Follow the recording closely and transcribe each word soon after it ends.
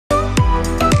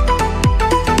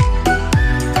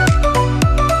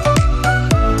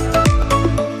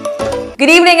Good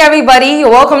evening, everybody.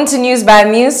 Welcome to News by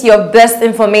Muse, your best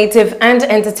informative and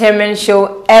entertainment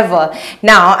show ever.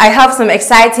 Now, I have some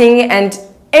exciting and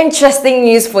interesting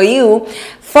news for you.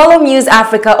 Follow Muse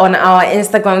Africa on our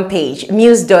Instagram page,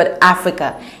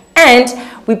 muse.africa. And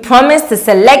we promise to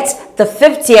select the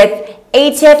 50th,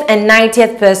 80th and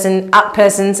 90th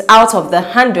persons out of the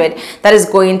 100 that is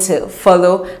going to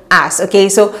follow us. Okay,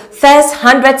 so first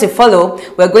 100 to follow,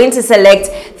 we're going to select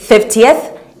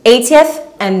 50th, 80th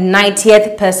and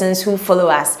 90th persons who follow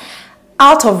us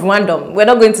out of random. We're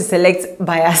not going to select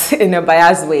bias in a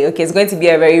biased way. Okay, it's going to be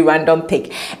a very random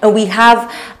pick, and we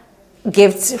have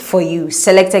gifts for you,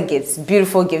 selected gifts,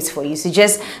 beautiful gifts for you. So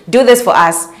just do this for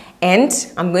us, and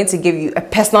I'm going to give you a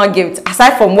personal gift.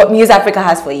 Aside from what Muse Africa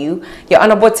has for you, your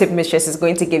honorable tip mistress is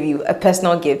going to give you a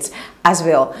personal gift as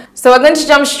well. So we're going to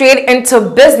jump straight into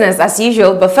business as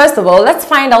usual. But first of all, let's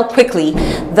find out quickly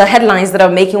the headlines that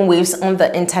are making waves on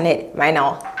the internet right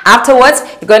now. Afterwards,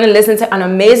 you're going to listen to an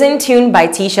amazing tune by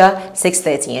Tisha,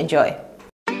 6:30. Enjoy.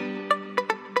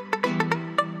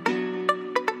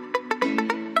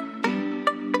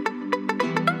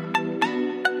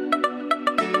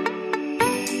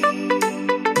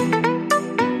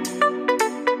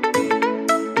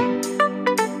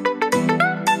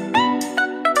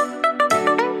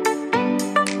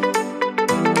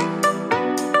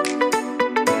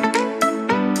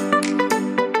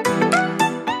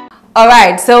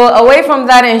 Alright, so away from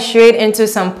that and straight into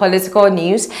some political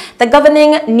news, the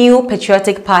governing New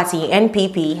Patriotic Party,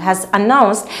 NPP, has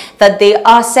announced that they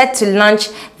are set to launch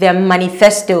their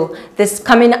manifesto this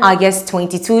coming August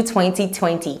 22,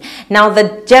 2020. Now,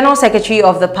 the General Secretary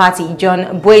of the party,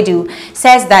 John Bwedu,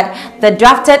 says that the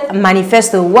drafted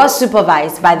manifesto was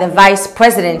supervised by the Vice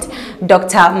President,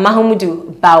 Dr.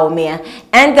 Mahamudu Bawumia.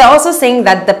 And they're also saying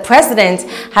that the President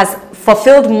has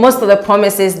fulfilled most of the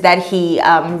promises that he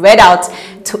read out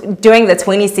during the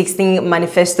 2016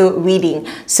 manifesto reading.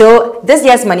 So this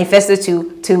year's manifesto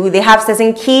too, they have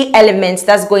certain key elements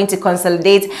that's going to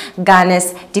consolidate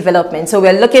Ghana's development. So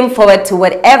we're looking forward to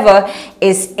whatever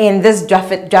is in this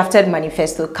drafted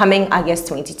manifesto coming August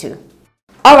 22.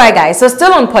 Alright guys, so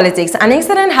still on politics, an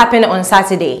incident happened on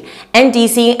Saturday.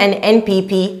 NDC and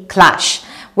NPP clash,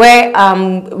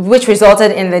 which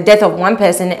resulted in the death of one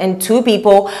person and 2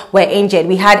 people were injured.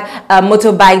 We had a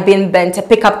motorbike being burnt, a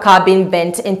pickup car being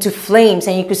burnt into flames,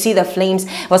 and you could see the flames.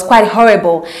 It was quite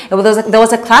horrible. There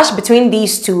was a clash between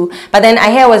these two, but then I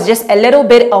hear it was just a little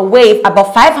bit away,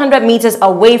 about 500 meters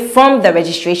away from the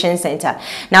registration center.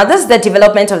 Now, this is the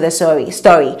development of the story.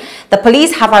 The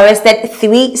police have arrested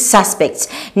 3 suspects,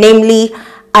 namely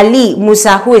Ali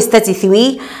Musa, who is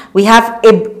 33. We have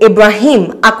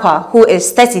Ibrahim Akwa, who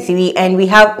is 33, and we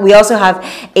also have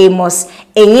Amos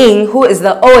Enying, who is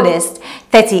the oldest,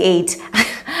 38.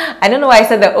 I don't know why I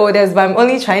said the oldest, but I'm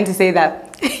only trying to say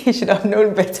that he should have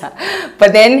known better.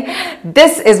 But then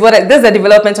this is the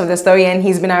development of the story, and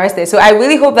he's been arrested. So I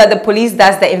really hope that the police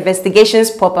does the investigations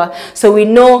proper, so we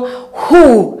know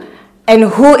who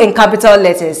in capital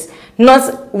letters,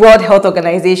 not World Health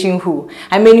Organization who.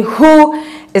 I mean, who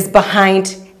is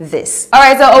behind this. All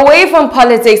right, so away from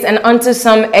politics and onto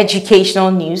some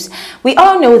educational news. We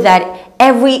all know that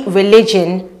every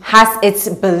religion has its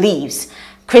beliefs,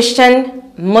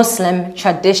 Christian, Muslim,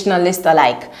 traditionalist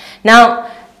alike. Now,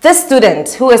 this student,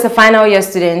 who is a final year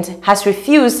student, has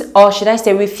refused, or should I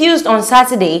say refused on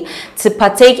Saturday to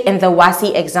partake in the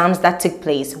WASSCE exams that took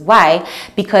place. Why?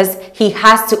 Because he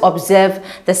has to observe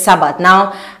the Sabbath.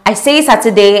 Now, I say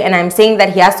Saturday and I'm saying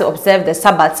that he has to observe the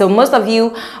Sabbath. So most of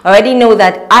you already know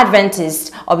that Adventists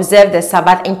observe the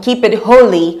Sabbath and keep it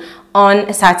holy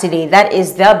on Saturday. That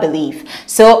is their belief.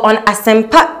 So on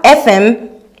Asempa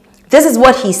FM, this is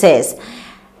what he says.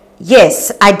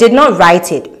 Yes, I did not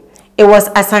write it. It was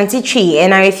Asante Tree,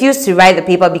 and I refused to write the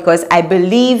paper because I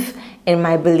believe in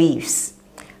my beliefs.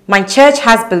 My church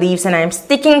has beliefs and I am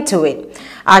sticking to it.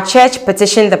 Our church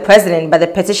petitioned the president, but the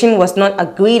petition was not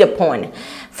agreed upon.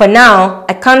 For now,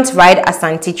 I can't write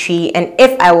Asante Tree, and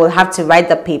if I will have to write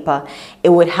the paper, it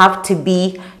would have to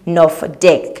be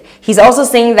Nofdek. He's also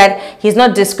saying that he's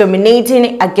not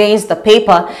discriminating against the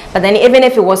paper, but then even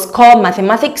if it was called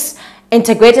mathematics,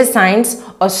 integrated science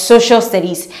or social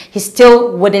studies, he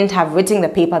still wouldn't have written the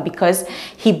paper because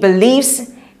he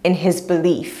believes in his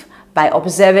belief by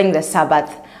observing the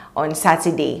Sabbath on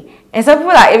Saturday. And some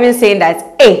people are even saying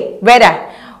that, hey,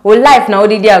 brother, well, life now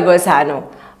did you go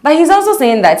no. But he's also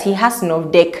saying that he has no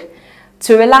deck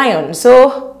to rely on.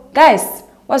 So, guys,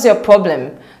 what's your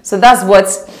problem? So that's what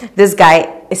this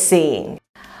guy is saying.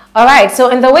 All right, so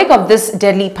in the wake of this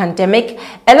deadly pandemic,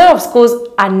 a lot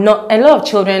of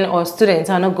children or students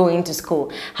are not going to school.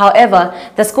 However,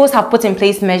 the schools have put in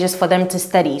place measures for them to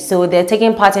study. So they're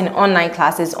taking part in online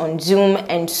classes on Zoom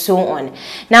and so on.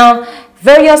 Now,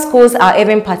 various schools are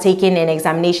even partaking in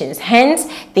examinations, hence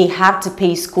they have to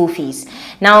pay school fees.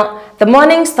 Now, the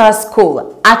Morning Star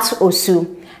School at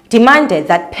Osu demanded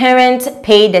that parents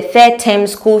pay the third term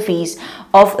school fees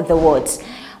of the wards.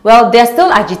 Well, they're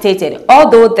still agitated,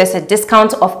 although there's a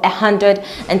discount of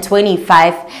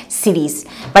 125 cedis.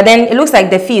 But then it looks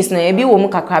like the fees,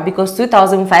 because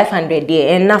 2,500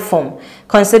 there in that form,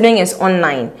 considering it's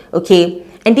online, okay?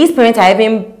 And these parents are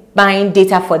even buying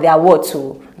data for their ward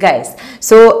too, guys.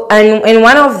 So, and in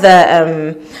one of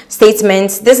the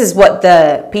statements, this is what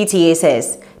the PTA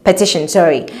says, petition,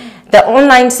 sorry. The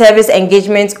online service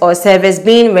engagement or service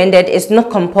being rendered is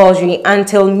not compulsory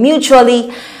until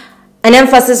an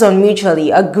emphasis on mutually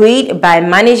agreed by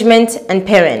management and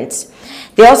parents.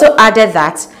 They also added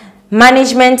that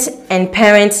management and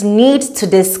parents need to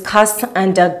discuss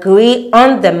and agree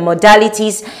on the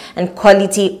modalities and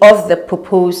quality of the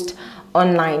proposed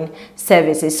online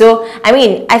services. So, I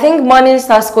mean, I think Morning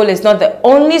Star School is not the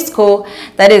only school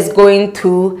that is going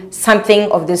through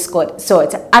something of this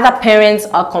sort. Other parents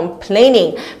are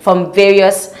complaining from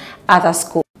various other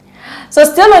schools. So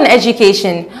still on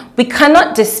education, we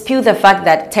cannot dispute the fact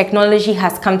that technology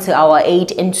has come to our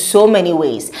aid in so many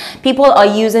ways. People are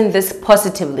using this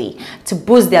positively to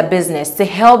boost their business, to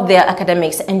help their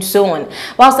academics and so on,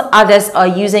 whilst others are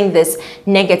using this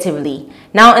negatively.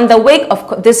 Now, in the wake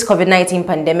of this COVID-19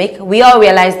 pandemic, we all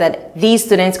realized that these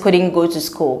students couldn't go to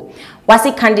school.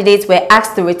 WASSCE candidates were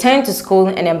asked to return to school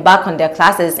and embark on their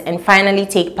classes and finally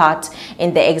take part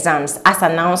in the exams, as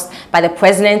announced by the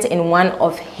president in one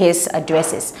of his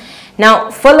addresses.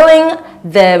 Now, following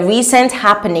the recent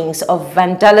happenings of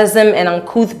vandalism and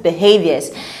uncouth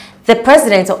behaviors, the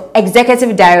president or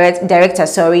executive director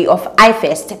of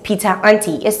IFEST, Peter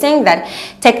Anti, is saying that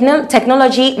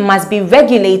technology must be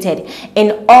regulated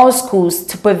in all schools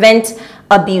to prevent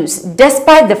abuse,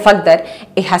 despite the fact that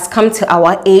it has come to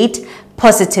our aid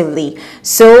positively.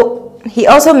 So he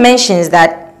also mentions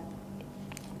that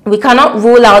we cannot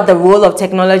rule out the role of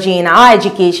technology in our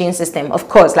education system, of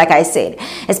course, like I said,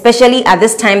 especially at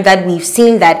this time that we've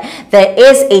seen that there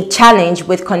is a challenge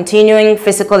with continuing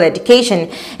physical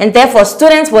education, and therefore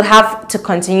students will have to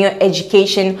continue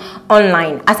education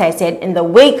online, as I said, in the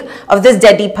wake of this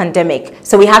deadly pandemic.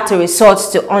 So we have to resort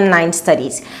to online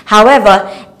studies. However,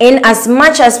 in as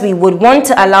much as we would want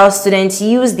to allow students to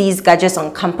use these gadgets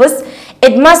on campus,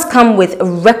 it must come with a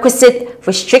requisite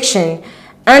restriction.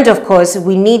 And of course,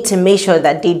 we need to make sure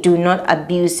that they do not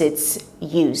abuse its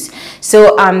use.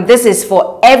 So this is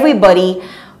for everybody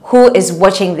who is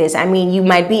watching this. I mean, you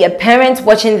might be a parent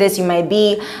watching this. You might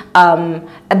be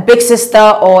a big sister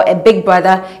or a big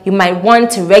brother. You might want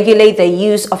to regulate the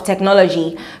use of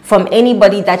technology from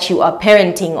anybody that you are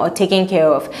parenting or taking care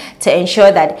of to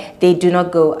ensure that they do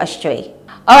not go astray.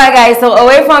 Alright guys, so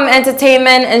away from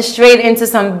entertainment and straight into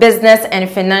some business and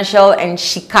financial and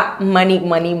shika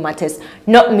money matters.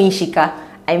 Not me shika,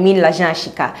 I mean l'argent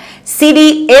shika.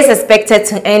 CD is expected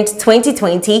to end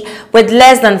 2020 with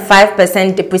less than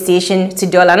 5% depreciation to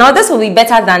dollar. Now this will be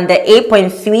better than the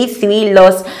 8.33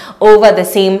 loss over the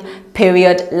same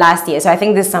period last year. So I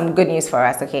think this is some good news for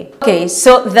us, okay?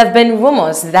 So there have been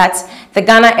rumors that the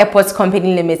Ghana Airports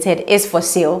Company Limited is for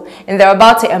sale, and they're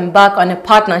about to embark on a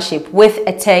partnership with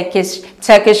a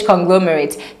Turkish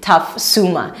conglomerate, TAF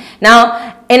Suma.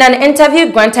 Now, in an interview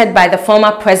granted by the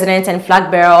former president and flag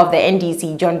bearer of the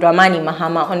NDC, John Dramani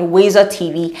Mahama, on Weezer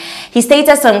TV, he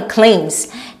stated some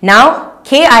claims. Now,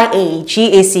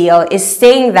 GACL is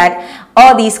saying that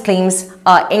all these claims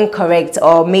are incorrect,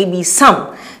 or maybe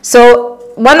some.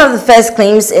 So one of the first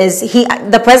claims is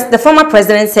the former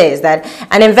president says that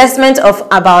an investment of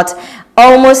about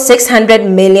almost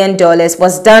 $600 million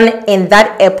was done in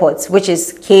that airport, which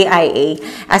is KIA,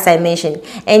 as I mentioned.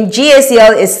 And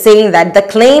GACL is saying that the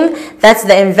claim that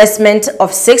the investment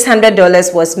of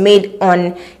 $600 was made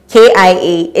on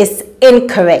KIA is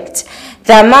incorrect.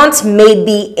 The amount may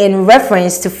be in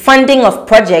reference to funding of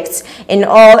projects in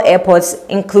all airports,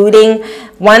 including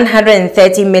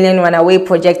 $130 million runaway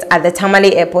project at the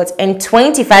Tamale Airport and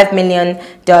 $25 million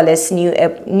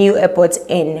new airport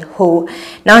in Ho.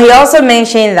 Now, he also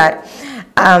mentioned that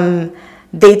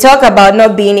they talk about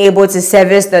not being able to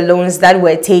service the loans that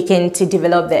were taken to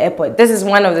develop the airport. This is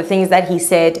one of the things that he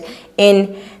said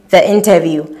in the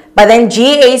interview. But then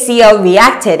GACL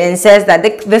reacted and says that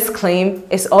this claim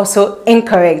is also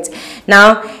incorrect.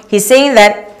 Now, he's saying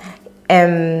that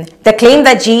the claim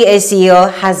that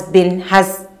GACL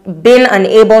has been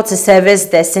unable to service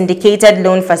the syndicated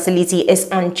loan facility is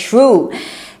untrue.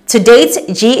 To date,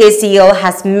 GACL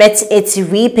has met its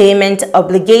repayment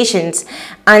obligations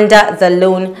under the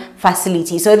loan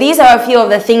facility. So these are a few of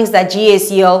the things that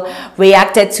GACL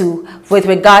reacted to with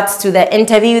regards to the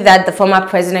interview that the former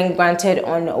president granted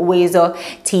on WASSCE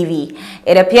TV.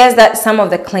 It appears that some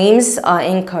of the claims are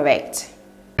incorrect.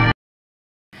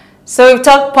 So we've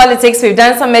talked politics, we've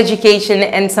done some education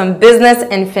and some business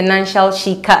and financial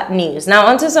shika news. Now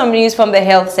onto some news from the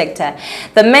health sector.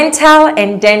 The Mental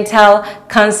and Dental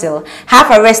Council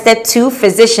have arrested two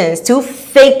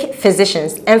fake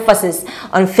physicians, emphasis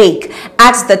on fake,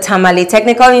 at the Tamale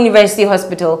Technical University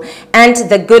Hospital and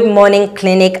the Good Morning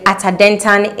Clinic at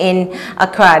Adentan in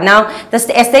Accra. Now, a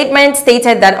statement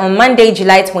stated that on Monday,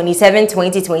 July 27,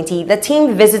 2020, the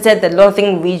team visited the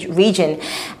Northern region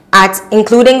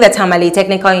including the Tamale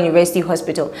Technical University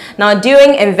Hospital. Now,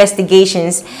 during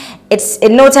investigations,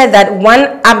 it noted that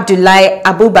one Abdullah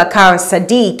Abubakar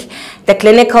Sadiq, the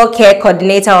clinical care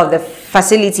coordinator of the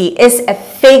facility, is a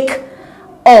fake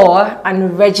or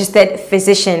unregistered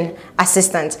physician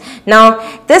assistant.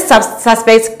 Now, this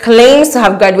suspect claims to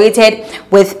have graduated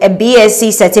with a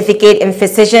BSc certificate in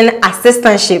physician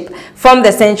assistantship from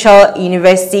the Central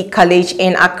University College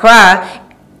in Accra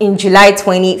in July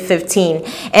 2015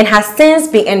 and has since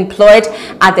been employed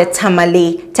at the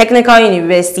Tamale Technical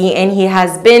University, and he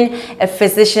has been a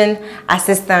physician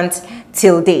assistant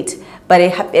till date. But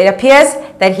it appears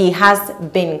that he has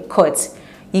been caught.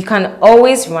 You can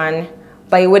always run,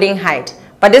 but you wouldn't hide.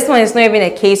 But this one is not even a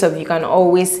case of you can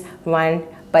always run,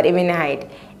 but even hide.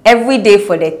 Every day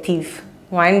for the thief,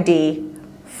 one day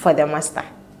for the master.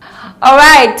 All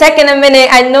right, taking a minute.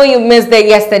 I know you missed it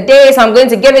yesterday, so I'm going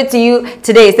to give it to you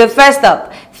today. So first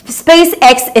up,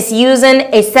 SpaceX is using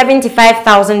a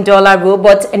 $75,000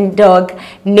 robot and dog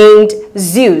named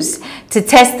Zeus to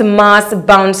test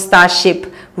Mars-bound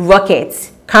Starship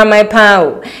rockets.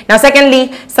 Now, secondly,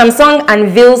 Samsung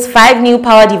unveils 5 new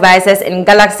power devices in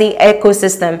Galaxy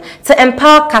ecosystem to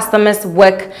empower customers'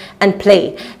 work and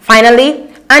play. Finally,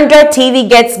 Android TV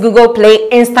gets Google Play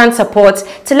instant support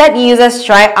to let users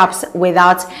try apps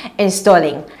without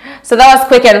installing. So that was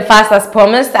quick and fast as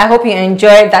promised. I hope you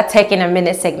enjoyed that Tech in a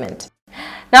Minute segment.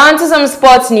 Now onto some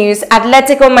sports news.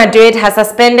 Atletico Madrid has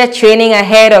suspended training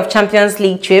ahead of Champions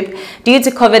League trip due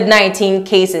to COVID-19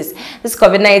 cases. This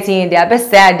COVID-19, they are best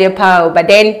but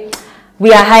then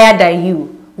we are higher than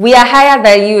you. We are higher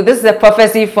than you. This is a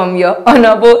prophecy from your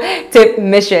honorable tip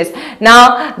mistress.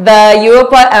 Now, the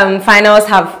Europa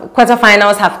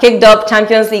quarterfinals have kicked up.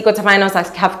 Champions League quarterfinals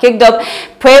have kicked up.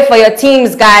 Pray for your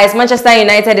teams, guys. Manchester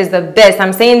United is the best.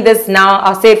 I'm saying this now.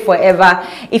 I'll say it forever.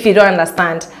 If you don't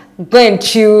understand, go and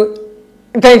chew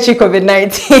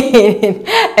COVID-19.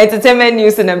 Entertainment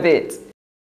news in a bit.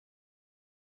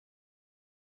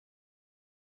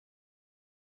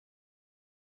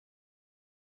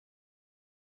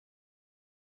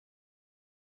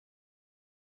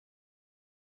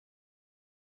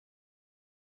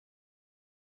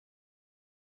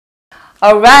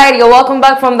 All right, you're welcome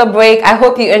back from the break. I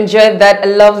hope you enjoyed that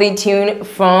lovely tune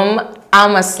from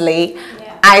Slay.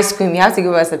 Yeah. Ice cream. You have to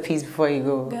give us a piece before you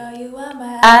go. Girl, you are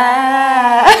my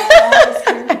ice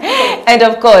cream. And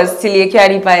of course, Tilia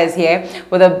Kiadipa is here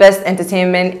with the best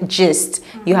entertainment gist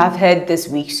you have heard this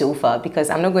week so far,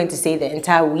 because I'm not going to say the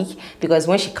entire week, because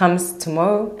when she comes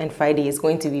tomorrow and Friday, it's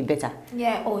going to be better.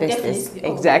 Yeah, definitely.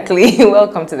 Exactly.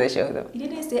 Welcome to the show, though. You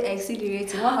didn't say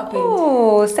exhilarating. What happened?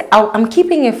 Oh, I'm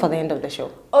keeping it for the end of the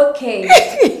show. Okay.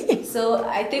 So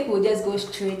I think we'll just go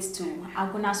straight to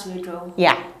Aguna's radio.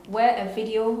 Yeah. Where a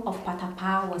video of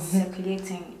Patapa was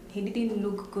circulating. He didn't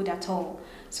look good at all.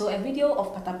 So a video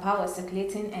of Patapa was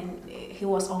circulating and he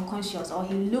was unconscious, or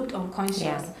he looked unconscious.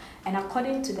 Yeah. And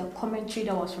according to the commentary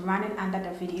that was running under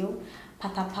the video,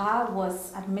 Patapa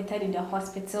was admitted in the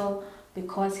hospital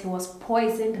because he was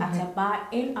poisoned at a bar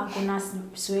in Aguna's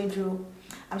Suedro.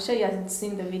 I'm sure you have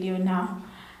seen the video now.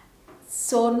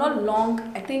 So not long,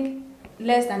 I think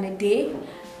less than a day,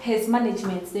 his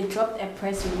management, they dropped a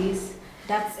press release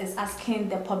that is asking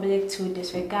the public to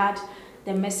disregard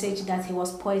the message that he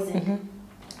was poisoned.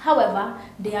 However,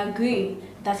 they agree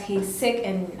that he's sick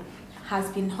and has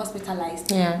been hospitalized,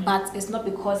 but it's not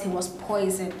because he was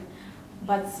poisoned.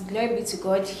 But glory be to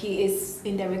God, he is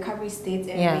in the recovery state,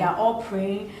 and we are all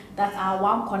praying that our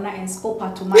one corner and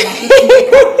Scopa to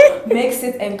makes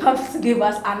it and comes to give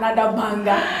us another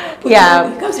banger. He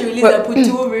comes to release the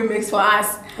Putu remix for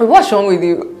us. What's wrong with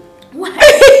you? What?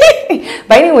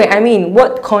 But anyway, I mean,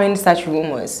 what coined such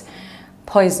rumors?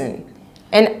 Poison.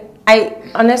 And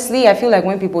honestly, I feel like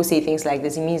when people say things like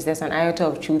this, it means there's an iota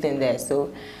of truth in there.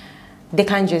 So they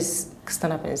can't just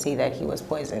stand up and say that he was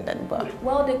poisoned at the bar?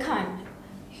 Well, they can.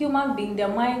 Human being, their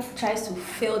mind tries to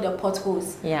fill the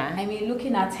potholes. Yeah. I mean,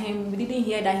 looking at him, we didn't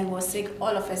hear that he was sick.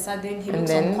 All of a sudden, he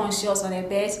looks unconscious on a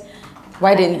bed.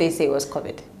 Why didn't they say it was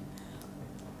COVID?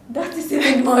 That is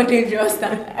even more dangerous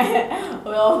than...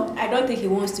 well, I don't think he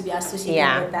wants to be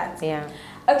associated with that. Yeah.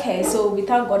 Okay, so we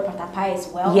thank God for Tapai as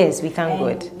well. Yes, we thank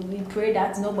God. We pray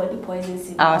that nobody poisons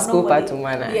him. Our school to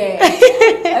manner.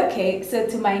 Yeah. Okay, so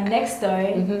to my next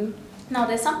story. Now,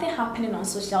 there's something happening on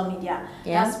social media.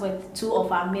 Yeah. That's with two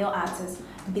of our male artists,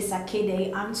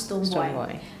 Bisakede and Stonebwoy.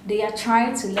 Stonebwoy. They are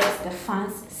trying to let the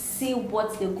fans see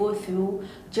what they go through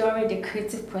during the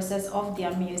creative process of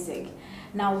their music.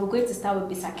 Now, we're going to start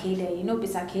with Bisakede. You know,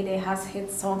 Bisakede has hit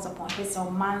songs upon hit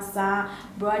song, Mansa,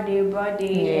 Brody,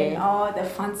 and all the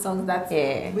fun songs that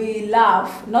we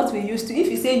love. Not we used to.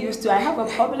 If you say used to, I have a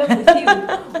problem with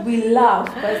you. We love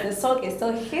because the song is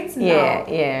still hit now.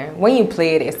 Yeah. When you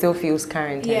play it, it still feels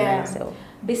current. Yeah. So.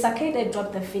 Bisakede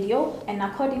dropped the video, and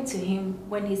according to him,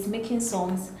 when he's making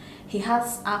songs, he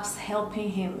has apps helping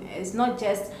him. It's not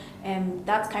just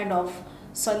that kind of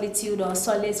solitude or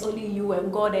solace, only you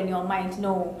and God and your mind.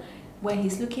 No, when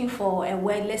he's looking for a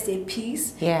word, let's say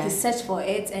peace, he search for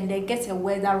it and then gets a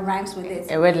word that rhymes with it.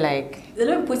 A word like...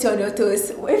 Let me put you on your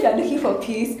toes. If you're looking for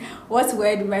peace, what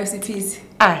word rhymes with peace?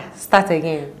 Start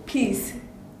again. Peace.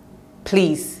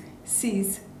 Please.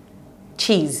 Cease.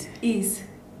 Cheese. Ease.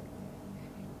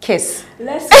 Kiss.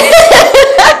 Let's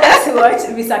watch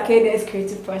Bisakede's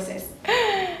creative process.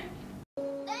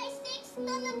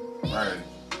 Right.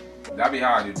 That be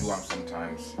how I do them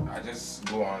sometimes. I just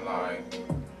go online.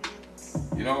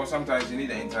 You know, sometimes you need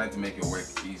the internet to make your work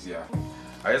easier.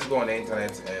 I just go on the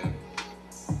internet and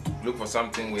look for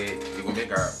something where it will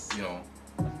make a, you know,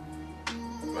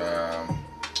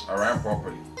 a rhyme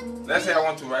properly. Let's say I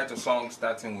want to write a song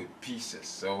starting with pieces.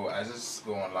 So I just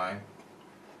go online.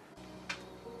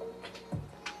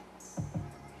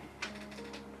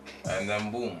 And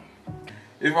then boom.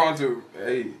 If I want to,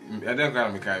 I don't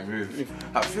gotta make kind of move.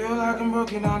 I feel like I'm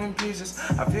broken down in pieces.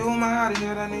 I feel my heart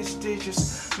here that needs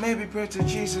stitches. Maybe pray to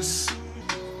Jesus.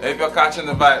 If you're catching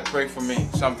the vibe, pray for me.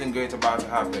 Something great about to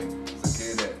happen.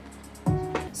 Okay, there.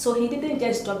 So he didn't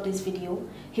just drop this video.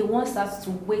 He wants us to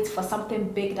wait for something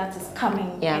big that is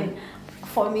coming. Yeah. And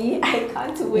for me, I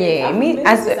can't wait. Yeah, me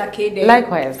as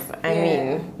likewise. I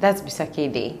mean, that's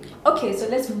Bisakede. Okay, so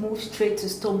let's move straight to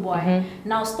Stonebwoy.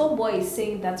 Now, Stonebwoy is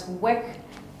saying that work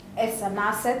is an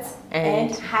asset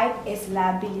and hype is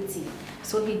liability.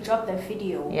 So he dropped the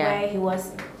video where he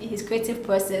was in his creative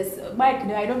process. Mike,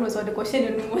 no, I don't know what the question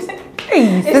is.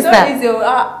 It's not easy.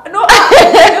 No,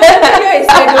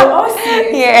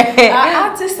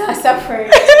 artists are suffering.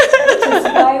 Which is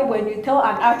why when you tell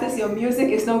an artist your music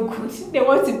is not good, they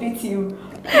want to beat you.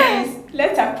 Please,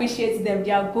 let's appreciate them.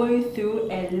 They are going through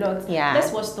a lot. Yeah.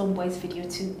 Let's watch Stonebwoy's video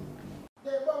too.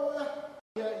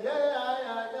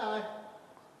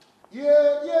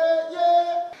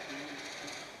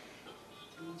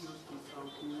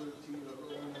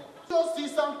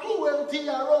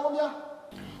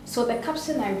 So the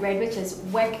caption I read, which is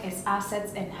work is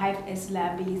assets and hype is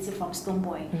liability from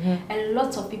Stonebwoy, and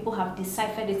lots of people have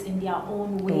deciphered it in their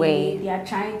own way. They are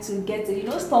trying to get it. You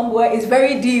know, Stonebwoy is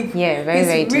very deep. Yeah,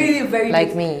 very deep. Really very like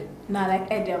deep. Me. Nah,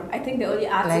 like Edem. I think the only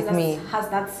artist that has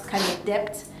that kind of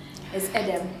depth is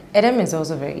Edem. Edem is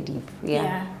also very deep.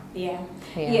 Yeah.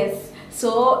 Yes.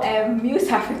 So Muse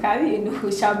Africa, you know,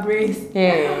 Shabrace.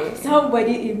 Yeah.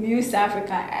 Somebody in Muse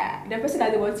Africa. The person I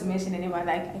don't want to mention anymore.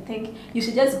 Like, I think you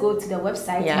should just go to the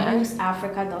website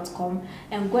museafrica.com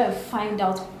and go and find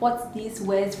out what these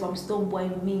words from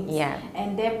Stonebwoy means. Yeah.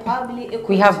 And then probably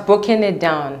we have broken it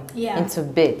down into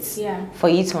bits for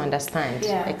you to understand.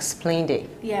 Yeah. Explained it.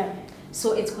 Yeah.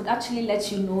 So it could actually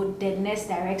let you know the next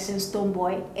direction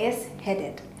Stonebwoy is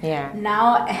headed. Yeah.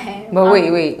 Now, but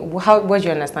wait. What do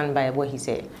you understand by what he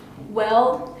said?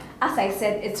 Well, as I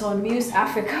said, it's on Muse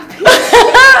Africa page.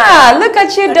 Look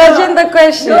at you dodging the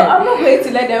question. No, I'm not going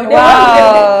to let them.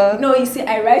 Wow. No, you see,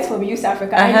 I write for Muse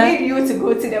Africa. I need you to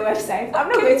go to the website. I'm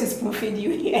not going to spoon feed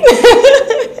you here.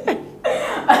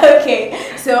 Okay,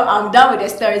 so I'm done with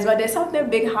the stories, but there's something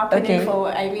big happening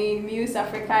for, Muse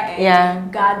Africa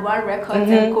and God One Records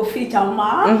and Kofi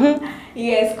Jamal.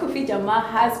 Yes, Kofi Jamal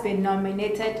has been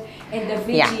nominated in the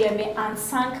VGMA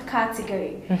Unsung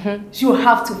category. You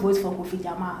have to vote for Kofi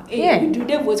Jamal. Do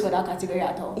they vote for that category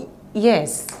at all?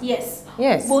 Yes.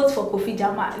 Vote for Kofi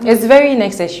Jamal. It's very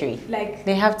necessary. Like,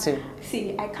 they have to.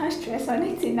 See, I can't stress on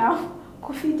it enough.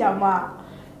 Kofi Jamal,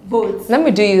 vote. Let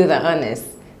me do you the honest.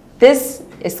 This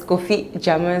is Kofi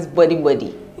Jamal's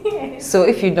body. So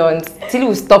if you don't, Tilly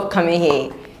will stop coming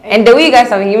here. And the way you guys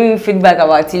have been giving me feedback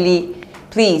about Tilly,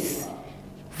 please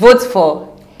vote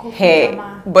for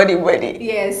her body.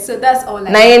 Yes, so that's all.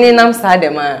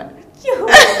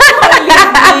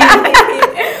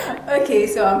 Okay,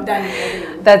 so I'm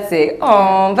done. That's it.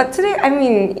 Oh, but today, I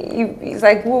mean, it's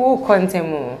like woo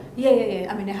content. Yeah.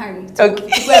 I'm in a hurry. Okay.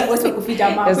 Your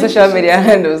social media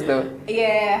handles though.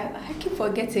 Yeah, I keep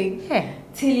forgetting.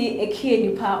 Tilly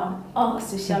Ekenipa on all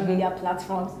social media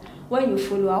platforms. When you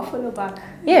follow, I'll follow back.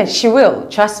 Yeah, she will.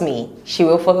 Trust me, she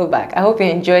will follow back. I hope you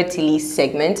enjoyed Tilly's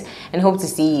segment and hope to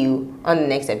see you on the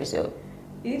next episode.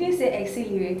 You didn't say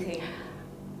exhilarating.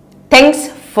 Thanks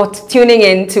for tuning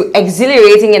in to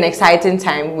exhilarating and exciting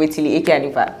time with Tilly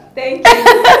Ekenipa. Thank you.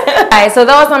 Alright, so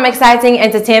that was some exciting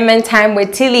entertainment time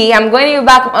with Tilly. I'm going to be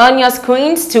back on your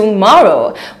screens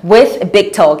tomorrow with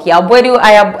Big Talk. Yabwedu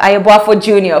Ayabuafo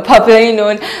Jr., popularly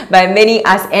known by many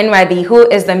as NYB, who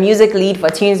is the music lead for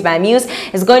Tunes by Muse,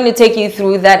 is going to take you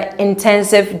through that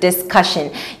intensive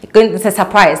discussion. It's a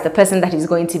surprise, the person that he's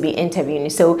going to be interviewing.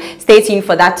 So stay tuned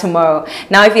for that tomorrow.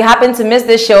 Now, if you happen to miss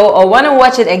this show or want to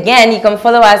watch it again, you can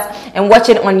follow us and watch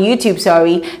it on YouTube,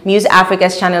 Muse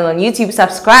Africa's channel on YouTube.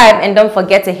 Subscribe and don't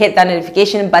forget to hit that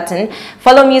notification button.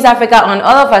 Follow Muse Africa on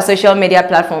all of our social media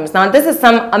platforms. Now, this is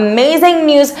some amazing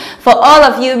news for all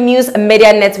of you Muse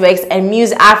Media Networks and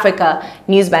Muse Africa,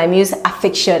 News by Muse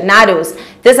aficionados.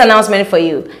 This announcement for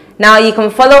you. Now, you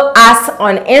can follow us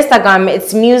on Instagram.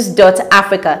 It's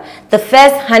muse.africa. The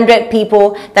first 100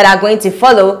 people that are going to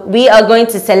follow, we are going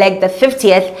to select the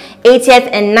 50th, 80th,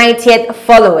 and 90th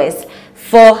followers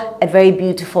for a very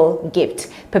beautiful gift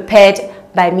prepared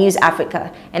by Muse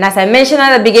Africa. And as I mentioned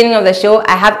at the beginning of the show,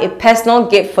 I have a personal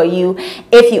gift for you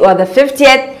if you are the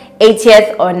 50th,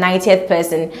 80th, or 90th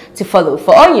person to follow.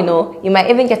 For all you know, you might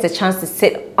even get a chance to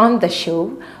sit on the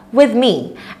show with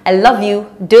me. I love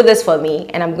you. Do this for me,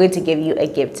 and I'm going to give you a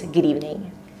gift. Good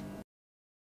evening.